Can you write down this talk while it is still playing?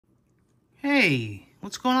Hey,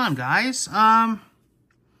 what's going on, guys? I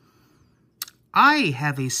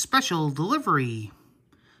have a special delivery.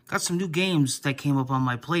 Got some new games that came up on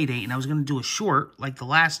my Playdate, and I was going to do a short like the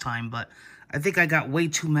last time, but I think I got way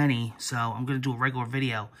too many, so I'm going to do a regular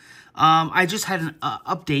video. I just had an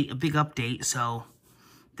update, a big update, so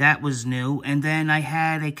that was new. And then I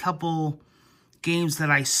had a couple games that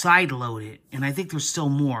I side-loaded, and I think there's still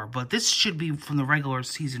more, but this should be from the regular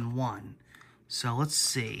Season 1. So let's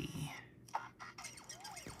see.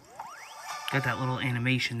 Got that little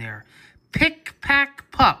animation there. Pick,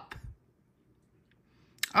 Pack, Pup.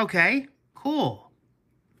 Okay, cool.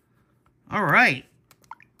 All right.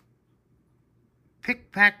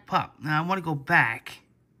 Pick, Pack, Pup. Now I want to go back.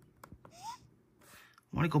 I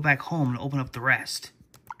want to go back home and open up the rest.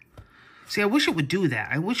 See, I wish it would do that.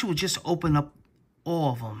 I wish it would just open up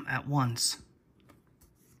all of them at once.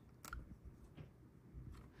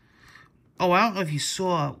 Oh, I don't know if you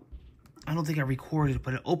saw... I don't think I recorded it,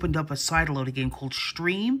 but it opened up a side-loaded game called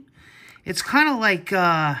Stream. It's kind of like,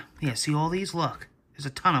 yeah, see all these? Look, there's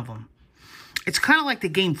a ton of them. It's kind of like the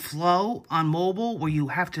game Flow on mobile, where you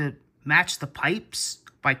have to match the pipes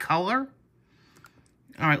by color.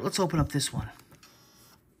 All right, let's open up this one.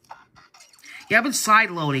 Yeah, I've been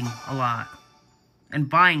side-loading a lot and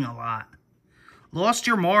buying a lot. Lost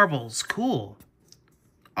your marbles. Cool.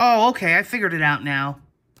 Oh, okay, I figured it out now.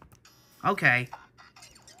 Okay.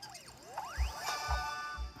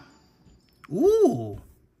 Ooh,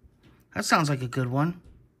 that sounds like a good one.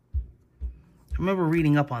 I remember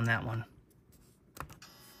reading up on that one.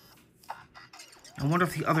 I wonder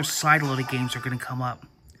if the other side-loaded games are going to come up.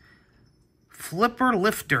 Flipper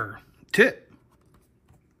Lifter. Tip.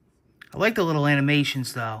 I like the little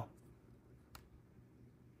animations, though.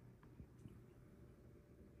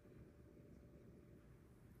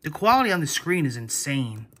 The quality on the screen is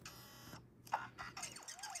insane.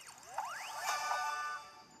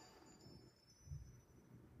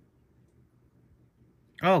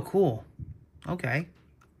 Oh, cool. Okay.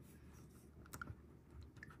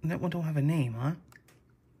 That one don't have a name, huh?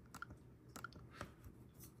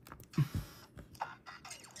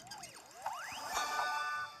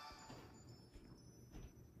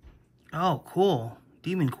 Oh, cool.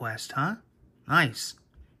 Demon Quest, huh? Nice.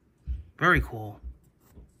 Very cool.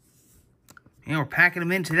 Yeah, we're packing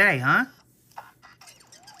them in today, huh?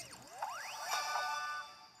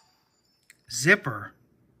 Zipper.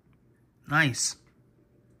 Nice.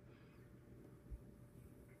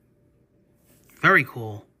 Very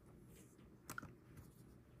cool.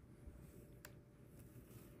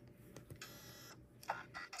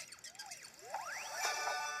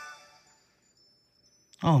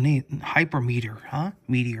 Oh, neat. Hypermeter, huh?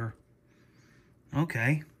 Meteor.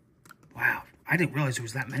 Okay. Wow. I didn't realize there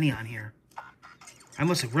was that many on here. I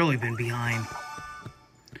must have really been behind.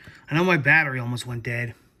 I know my battery almost went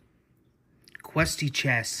dead. Questy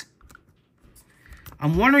Chess.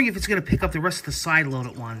 I'm wondering if it's going to pick up the rest of the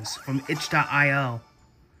side-loaded ones from itch.io.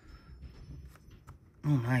 Oh,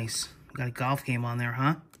 nice. Got a golf game on there,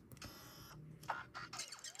 huh?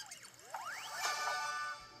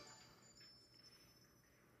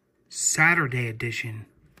 Saturday edition.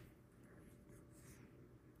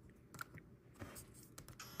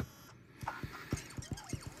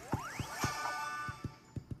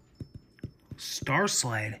 Star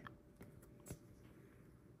Sled.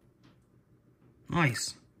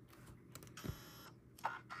 Nice.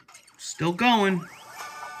 Still going.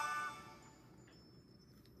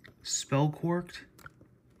 Spell Corked.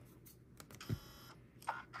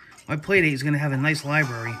 My Playdate is going to have a nice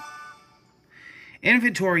library.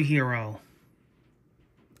 Inventory Hero.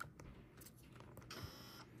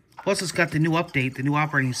 Plus, it's got the new update, the new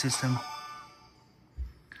operating system.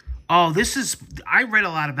 Oh, this is... I read a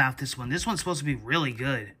lot about this one. This one's supposed to be really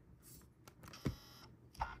good.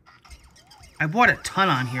 I bought a ton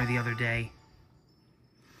on here the other day.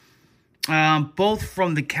 Both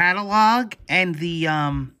from the catalog and the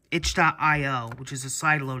itch.io, which is a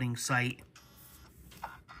side-loading site.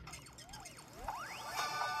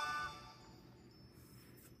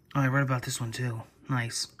 Oh, I read about this one too.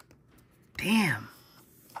 Nice. Damn.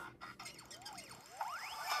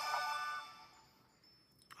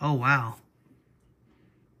 Oh, wow.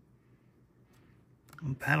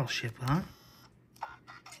 Battleship, huh?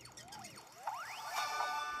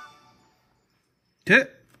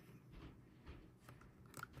 Tip.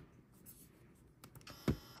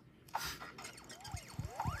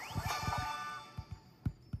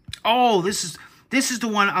 Oh, this is the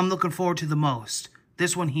one I'm looking forward to the most.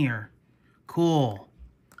 This one here. Cool.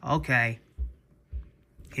 Okay.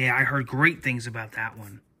 Yeah, I heard great things about that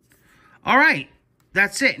one. All right.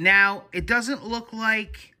 That's it. Now, it doesn't look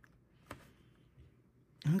like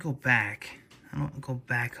Let me go back. I don't go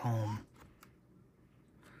back home.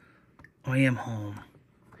 Oh, I am home.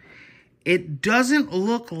 It doesn't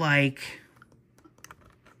look like...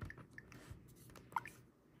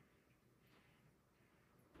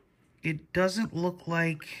 It doesn't look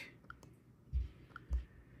like...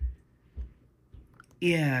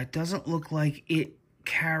 Yeah, it doesn't look like it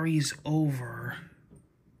carries over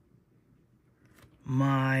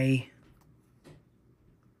my...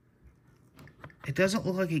 It doesn't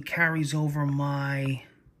look like it carries over my...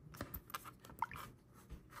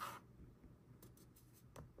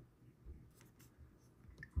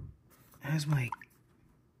 Has my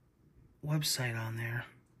website on there.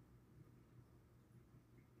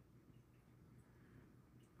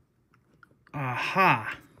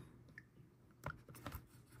 Aha.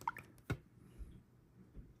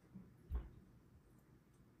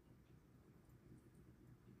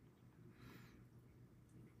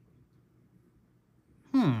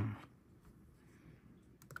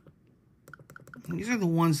 These are the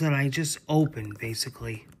ones that I just opened,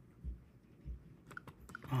 basically.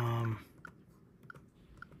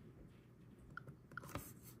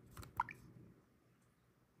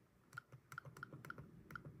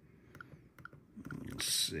 Let's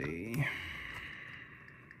see.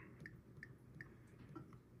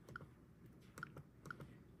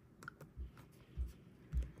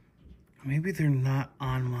 Maybe they're not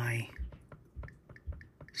on my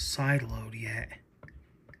side load yet.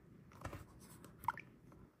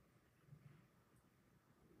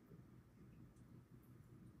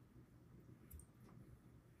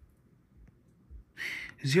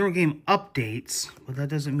 Zero game updates, but that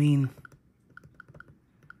doesn't mean...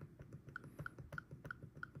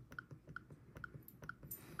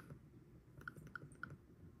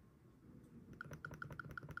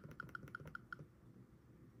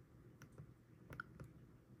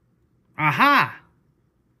 Aha!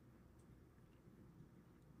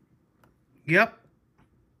 Yep.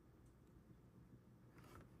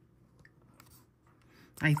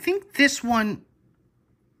 I think this one...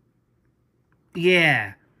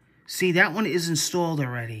 Yeah. See, that one is installed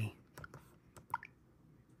already.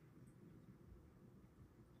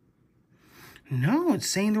 No, it's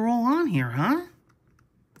saying they're all on here, huh?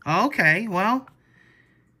 Okay, well...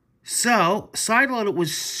 So, sideloaded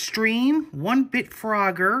was Stream, 1-Bit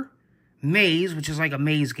Frogger, Maze, which is like a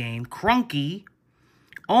maze game, Crunky,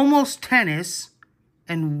 Almost Tennis,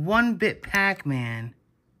 and 1-Bit Pac-Man.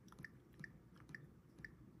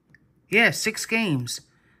 Yeah, 6 games.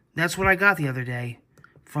 That's what I got the other day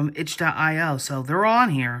from itch.io. So they're all on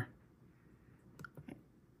here.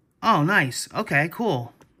 Oh, nice. Okay,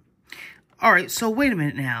 cool. All right, so wait a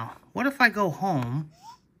minute now. What if I go home,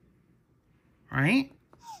 right?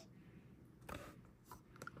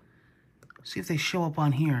 See if they show up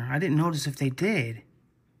on here. I didn't notice if they did.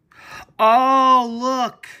 Oh,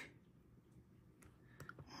 look.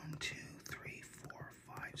 1, 2, 3, 4,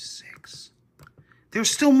 5, 6.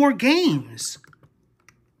 There's still more games.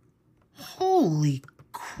 Holy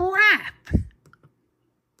crap.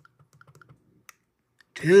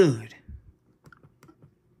 Dude.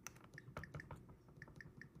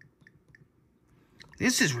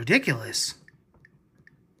 This is ridiculous.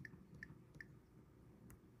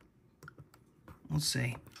 Let's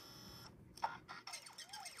see.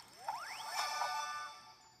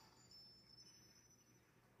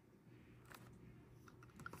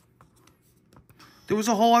 There was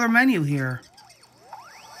a whole other menu here.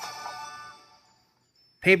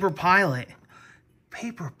 Paper Pilot.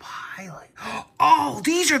 Paper Pilot. Oh,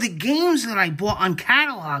 these are the games that I bought on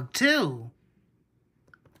catalog, too.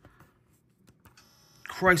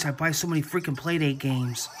 Christ, I buy so many freaking Playdate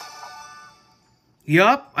games.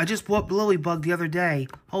 Yup, I just bought Lilybug the other day.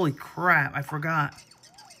 Holy crap, I forgot.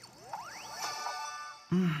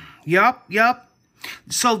 Yup.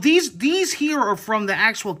 So these here are from the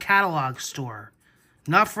actual catalog store,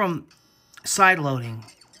 not from sideloading.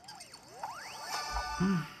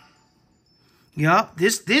 Yup,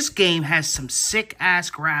 this game has some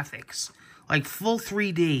sick-ass graphics. Like full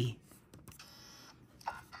 3D.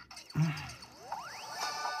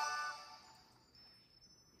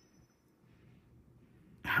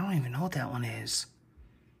 I don't even know what that one is.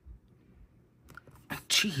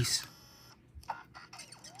 Jeez.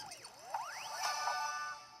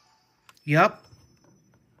 Yup.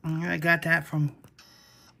 I got that from...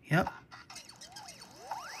 Yup.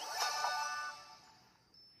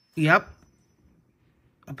 Yup.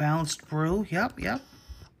 A Balanced Brew. Yup.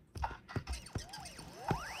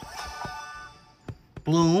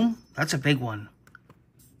 Bloom. That's a big one.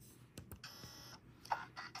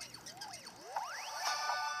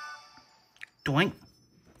 Doink.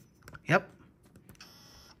 Yep.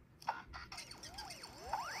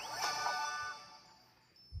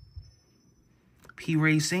 P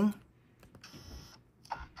Racing.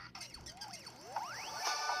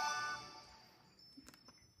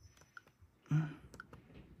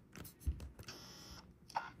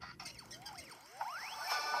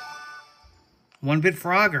 One Bit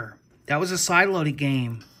Frogger. That was a side-loaded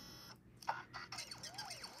game.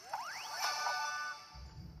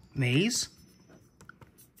 Maze.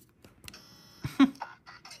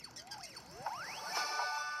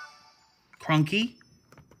 Crunky.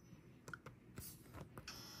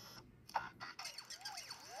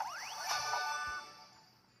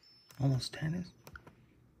 Almost tennis.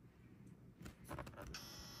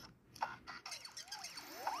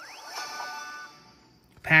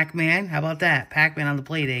 Pac-Man. How about that? Pac-Man on the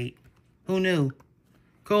Playdate. Who knew?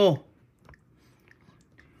 Cool.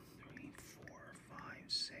 3, 4, 5,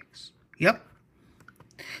 6. Yep.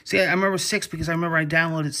 See, I remember 6 because I remember I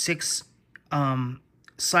downloaded 6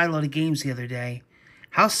 side-loaded games the other day.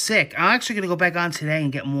 How sick. I'm actually going to go back on today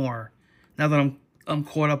and get more. Now that I'm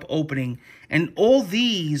caught up opening. And all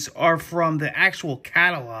these are from the actual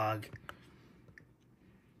catalog.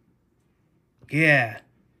 Yeah.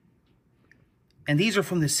 And these are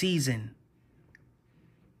from the season.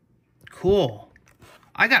 Cool.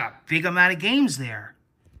 I got a big amount of games there.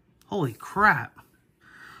 Holy crap.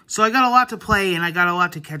 So I got a lot to play and I got a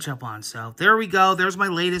lot to catch up on. So there we go. There's my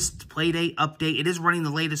latest Playdate update. It is running the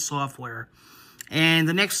latest software. And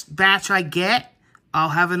the next batch I get, I'll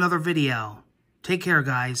have another video. Take care,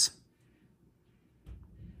 guys.